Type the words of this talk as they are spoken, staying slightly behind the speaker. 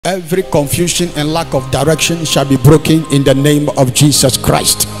Every confusion and lack of direction shall be broken in the name of Jesus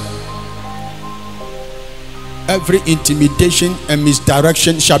Christ. Every intimidation and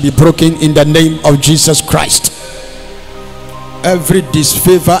misdirection shall be broken in the name of Jesus Christ. Every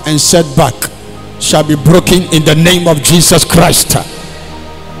disfavor and setback shall be broken in the name of Jesus Christ.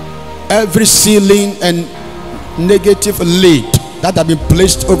 Every ceiling and negative lid that have been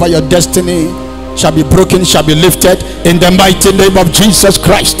placed over your destiny shall be broken, shall be lifted in the mighty name of Jesus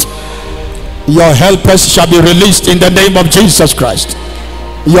Christ. Your helpers shall be released in the name of Jesus Christ.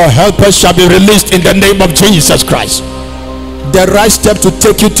 Your helpers shall be released in the name of Jesus Christ. The right step to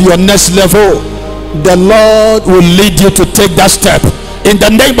take you to your next level, the Lord will lead you to take that step in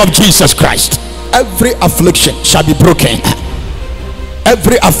the name of Jesus Christ. Every affliction shall be broken.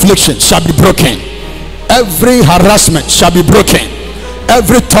 Every affliction shall be broken. Every harassment shall be broken.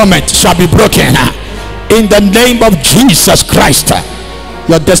 Every torment shall be broken in the name of Jesus Christ.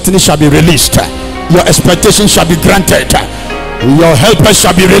 Your destiny shall be released. Your expectation shall be granted. Your helpers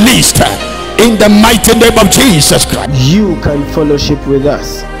shall be released in the mighty name of Jesus Christ. You can fellowship with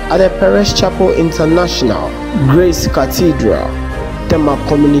us at the Parish Chapel International, Grace Cathedral, Tema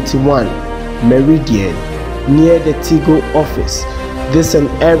Community 1, Meridian, near the Tigo office, this and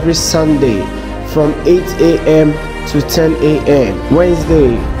every Sunday from 8 a.m. to 10 a.m.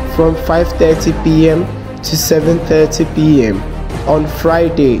 Wednesday from 5:30 p.m. to 7:30 p.m. On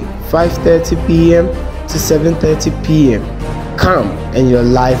Friday 5:30 p.m. to 7:30 p.m. Come and your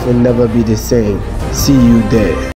life will never be the same. See you there.